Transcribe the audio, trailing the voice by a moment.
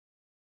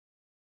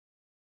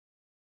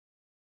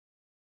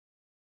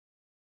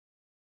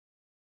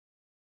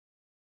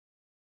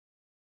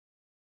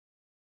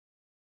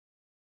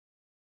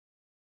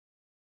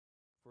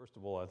First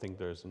of all, I think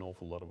there's an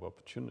awful lot of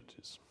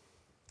opportunities.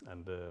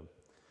 And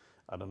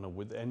I don't know,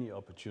 with any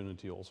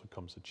opportunity also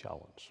comes a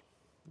challenge.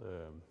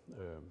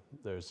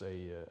 There's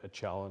a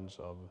challenge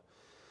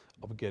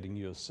of getting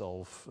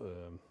yourself,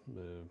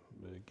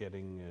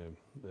 getting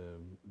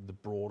the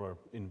broader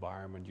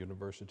environment,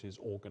 universities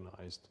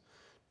organized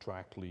to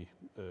actually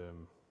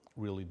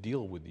really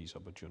deal with these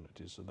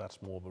opportunities. So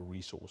that's more of a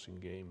resourcing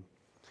game.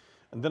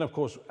 And then, of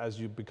course, as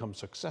you become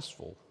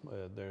successful,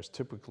 there's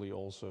typically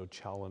also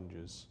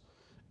challenges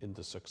in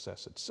the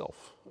success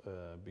itself,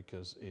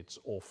 because it's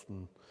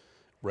often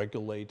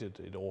regulated.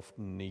 It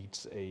often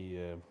needs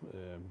if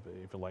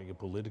you like, a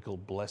political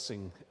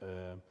blessing.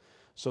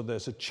 So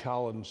there's a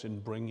challenge in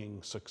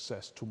bringing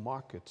success to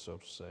market, so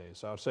to say.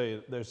 So I would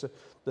say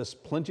there's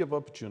plenty of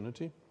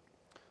opportunity.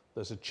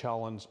 There's a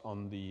challenge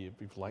on the,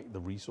 if you like,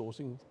 the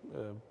resourcing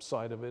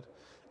side of it.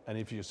 And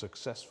if you're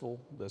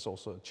successful, there's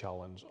also a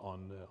challenge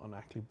on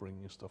actually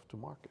bringing stuff to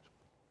market.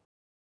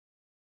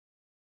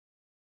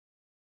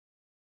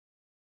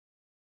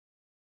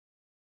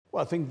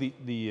 Well, I think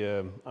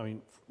I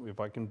mean, if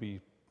I can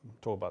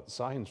talk about the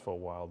science for a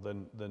while,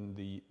 then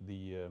the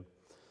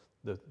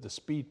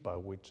speed by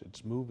which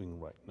it's moving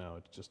right now,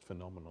 it's just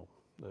phenomenal.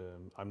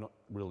 I'm not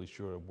really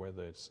sure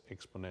whether it's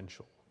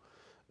exponential.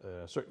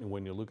 Certainly,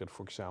 when you look at,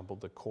 for example,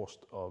 the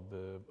cost of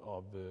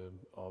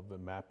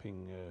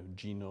mapping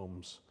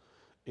genomes,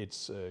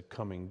 it's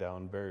coming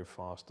down very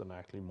fast and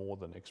actually more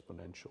than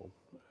exponential.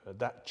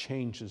 That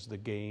changes the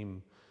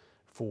game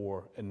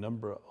for a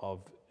number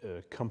of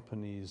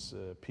companies,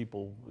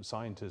 people,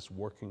 scientists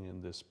working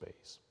in this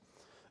space.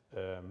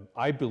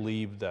 I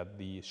believe that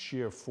the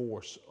sheer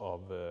force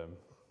of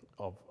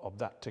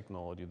that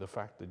technology, the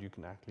fact that you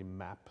can actually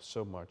map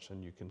so much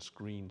and you can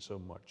screen so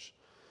much,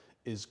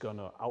 is going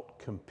to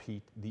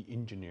outcompete the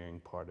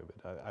engineering part of it.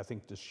 I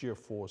think the sheer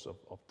force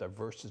of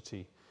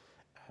diversity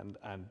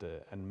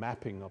and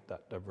mapping of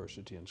that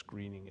diversity and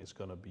screening is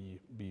going to be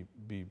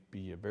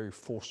a very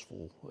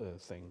forceful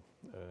thing,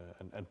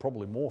 and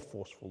probably more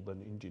forceful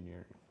than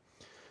engineering.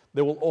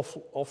 They will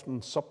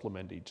often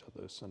supplement each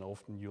other, and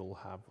often you'll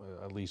have,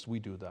 at least we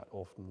do that,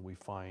 often we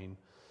find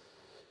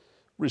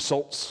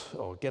results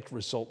or get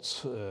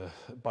results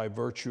by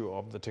virtue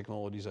of the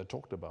technologies I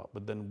talked about,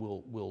 but then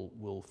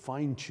we'll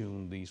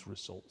fine-tune these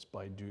results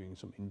by doing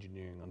some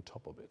engineering on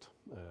top of it.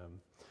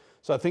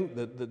 So I think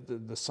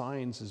that the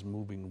science is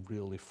moving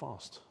really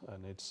fast,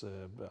 and it's,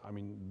 I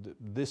mean,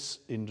 this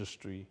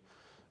industry,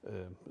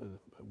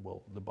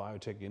 well, the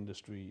biotech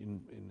industry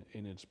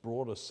in its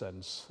broader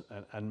sense,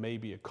 and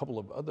maybe a couple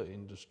of other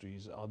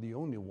industries, are the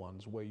only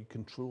ones where you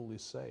can truly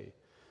say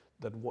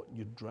that what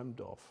you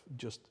dreamt of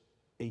just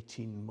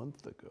 18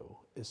 months ago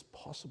is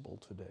possible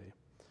today.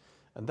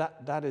 And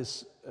that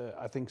is,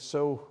 I think,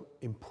 so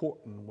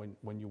important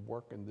when you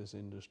work in this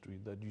industry,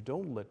 that you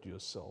don't let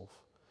yourself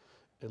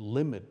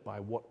limit by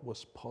what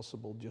was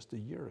possible just a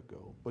year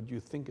ago, but you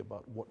think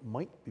about what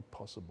might be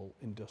possible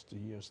in just a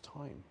year's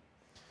time.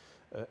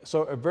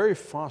 So a very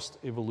fast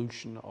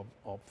evolution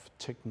of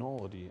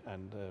technology,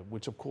 and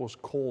which of course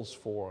calls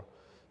for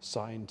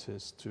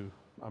scientists to,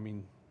 I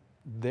mean,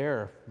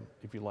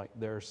 if you like,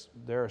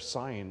 their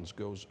science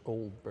goes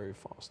old very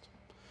fast.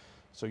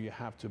 So you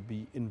have to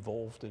be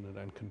involved in it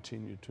and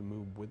continue to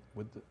move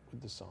with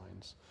the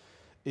science.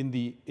 In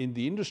the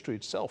industry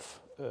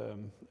itself,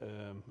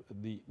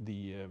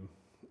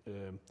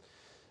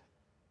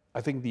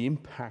 I think the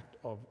impact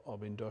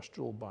of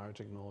industrial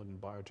biotechnology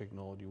and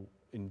biotechnology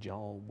in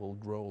general will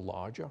grow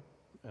larger,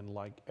 and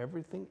like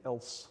everything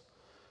else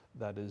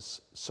that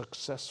is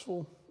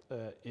successful,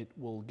 it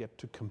will get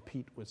to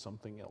compete with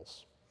something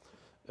else.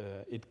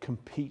 It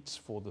competes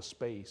for the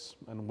space,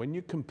 and when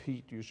you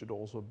compete, you should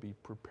also be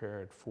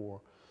prepared for,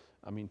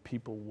 I mean,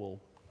 people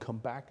will come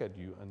back at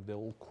you and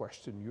they'll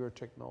question your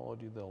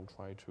technology. They'll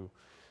try to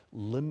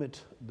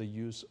limit the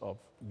use of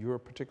your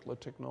particular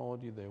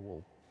technology. They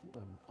will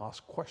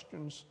ask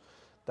questions.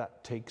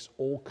 That takes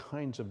all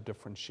kinds of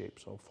different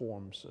shapes or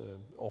forms.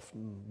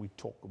 Often we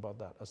talk about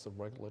that as the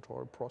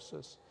regulatory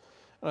process.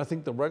 And I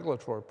think the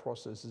regulatory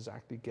process is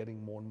actually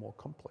getting more and more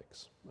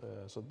complex.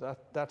 So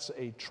that's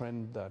a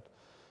trend that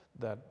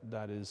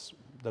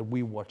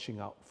we're watching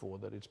out for,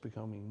 that it's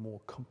becoming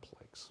more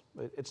complex.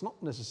 It's not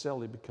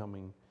necessarily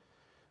becoming,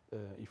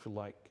 if you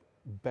like,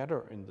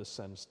 better in the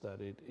sense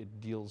that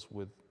it deals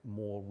with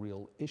more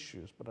real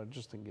issues, but I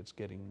just think it's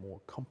getting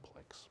more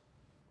complex.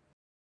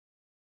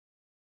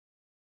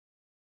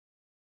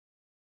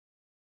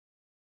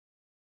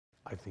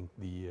 I think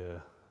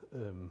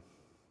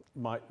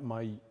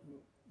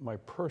my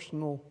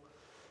personal,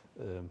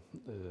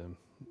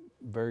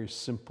 very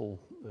simple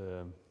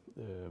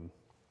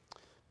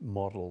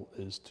model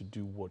is to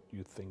do what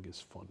you think is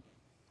fun.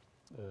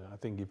 I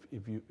think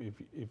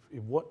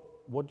if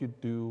what you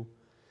do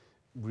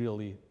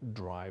really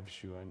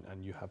drives you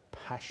and you have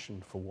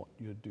passion for what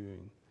you're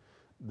doing,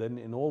 then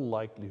in all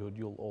likelihood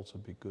you'll also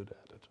be good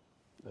at it.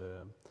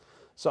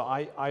 So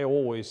I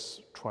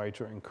always try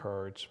to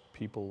encourage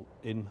people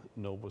in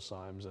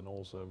Novozymes and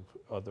also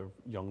other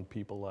young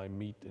people I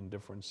meet in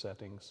different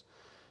settings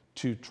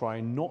to try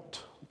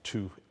not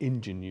to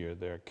engineer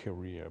their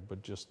career,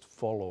 but just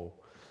follow,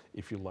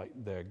 if you like,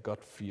 their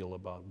gut feel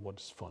about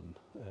what's fun.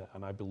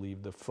 And I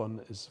believe the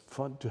fun is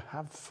fun, to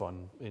have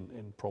fun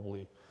in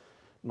probably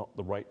not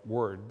the right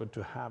word, but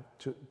to have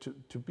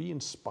to be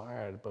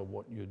inspired by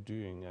what you're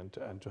doing,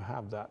 and to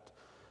have that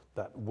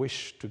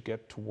wish to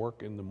get to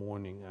work in the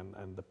morning,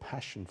 and the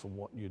passion for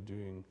what you're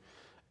doing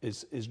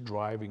is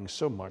driving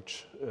so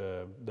much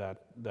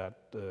that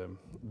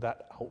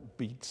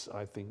outbeats,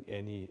 I think,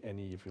 any,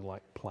 if you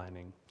like,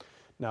 planning.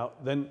 Now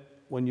then,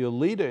 when you're a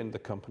leader in the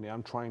company,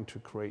 I'm trying to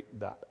create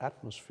that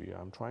atmosphere.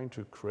 I'm trying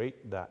to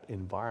create that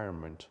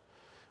environment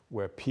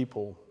where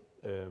people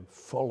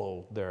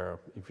follow their,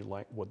 if you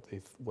like,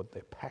 what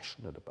they're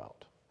passionate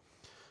about.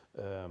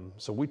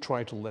 So we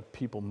try to let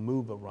people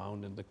move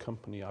around in the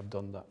company. I've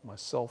done that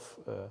myself.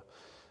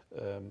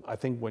 I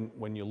think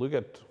when you look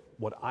at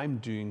what I'm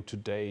doing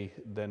today,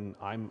 then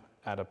I'm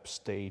at a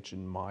stage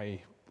in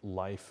my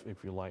life,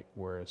 if you like,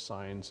 where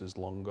science is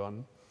long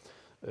gone.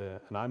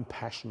 And I'm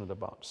passionate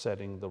about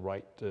setting the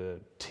right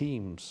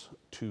teams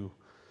to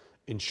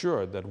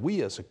ensure that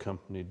we as a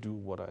company do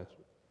what I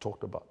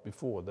talked about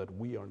before, that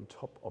we are on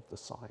top of the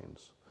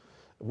science.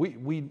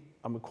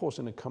 I'm of course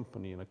in a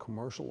company, in a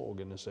commercial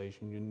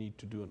organization, you need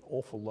to do an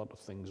awful lot of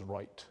things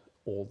right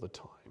all the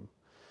time.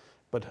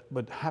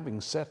 But having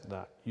said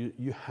that,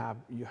 you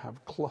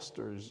have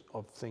clusters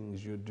of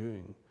things you're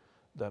doing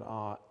that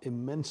are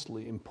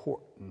immensely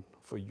important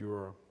for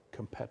your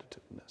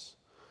competitiveness.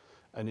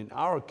 And in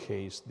our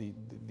case,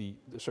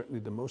 certainly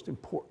the most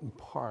important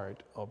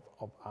part of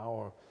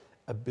our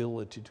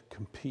ability to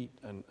compete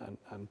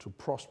and to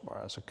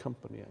prosper as a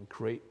company and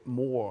create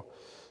more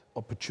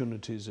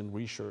opportunities in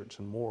research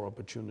and more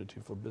opportunity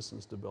for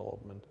business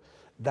development,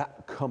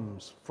 that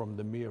comes from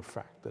the mere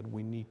fact that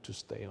we need to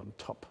stay on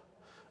top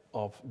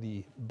of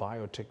the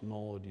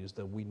biotechnologies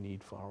that we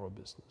need for our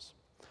business.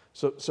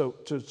 So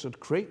to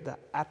create that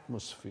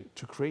atmosphere,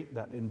 to create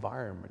that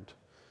environment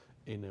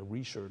in a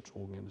research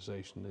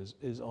organization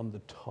is on the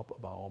top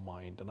of our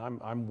mind, and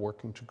I'm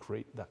working to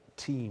create that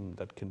team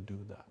that can do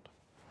that.